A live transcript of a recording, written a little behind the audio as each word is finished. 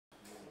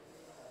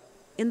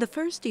In the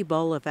first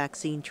Ebola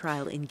vaccine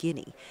trial in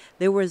Guinea,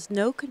 there was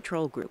no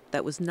control group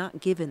that was not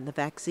given the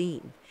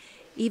vaccine,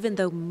 even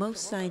though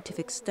most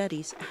scientific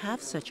studies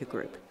have such a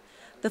group.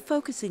 The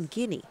focus in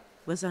Guinea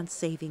was on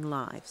saving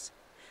lives.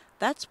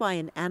 That's why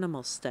an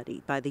animal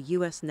study by the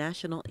U.S.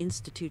 National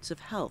Institutes of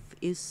Health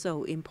is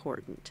so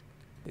important.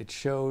 It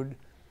showed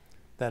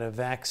that a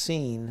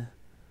vaccine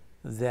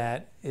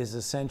that is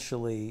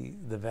essentially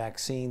the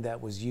vaccine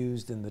that was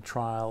used in the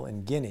trial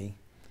in Guinea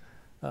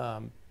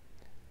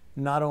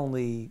not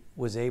only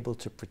was able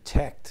to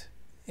protect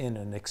in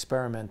an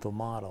experimental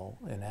model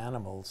in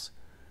animals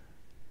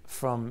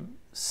from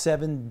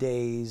 7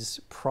 days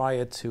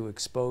prior to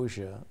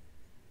exposure,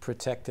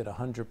 protected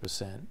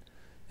 100%,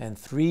 and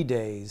 3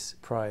 days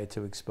prior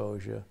to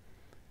exposure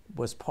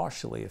was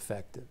partially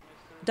effective.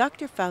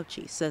 Dr.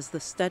 Fauci says the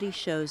study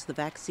shows the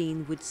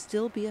vaccine would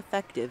still be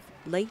effective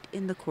late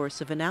in the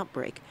course of an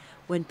outbreak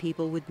when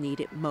people would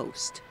need it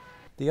most.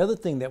 The other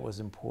thing that was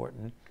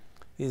important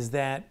is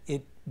that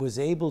it was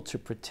able to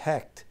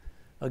protect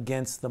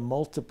against the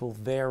multiple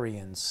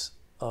variants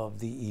of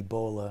the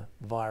Ebola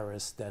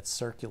virus that's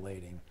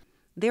circulating.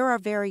 There are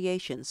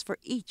variations for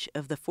each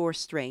of the 4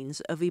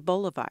 strains of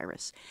Ebola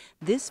virus.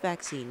 This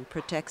vaccine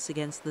protects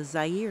against the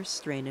Zaire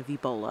strain of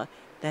Ebola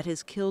that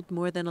has killed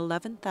more than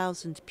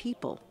 11,000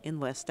 people in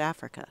West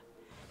Africa.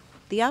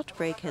 The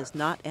outbreak has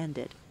not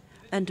ended,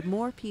 and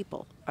more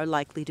people are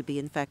likely to be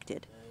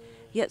infected.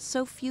 Yet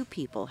so few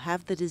people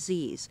have the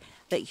disease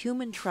that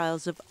human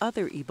trials of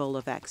other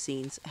Ebola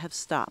vaccines have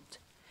stopped.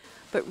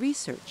 But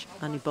research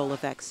on Ebola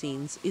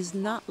vaccines is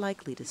not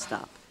likely to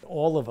stop.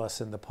 All of us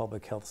in the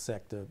public health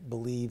sector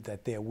believe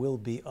that there will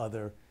be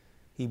other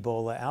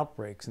Ebola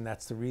outbreaks, and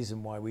that's the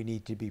reason why we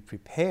need to be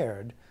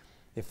prepared.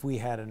 If we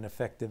had an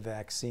effective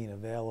vaccine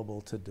available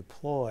to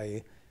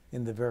deploy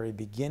in the very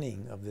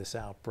beginning of this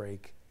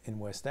outbreak in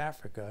West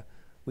Africa,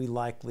 we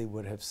likely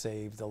would have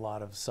saved a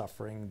lot of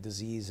suffering,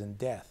 disease, and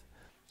death.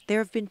 There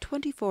have been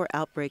 24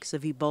 outbreaks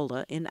of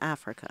Ebola in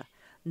Africa,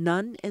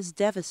 none as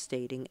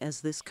devastating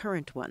as this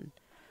current one.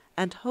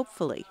 And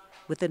hopefully,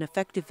 with an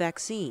effective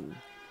vaccine,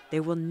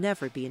 there will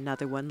never be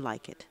another one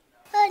like it.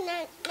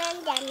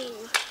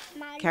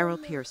 Carol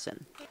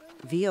Pearson,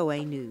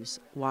 VOA News,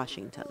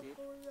 Washington.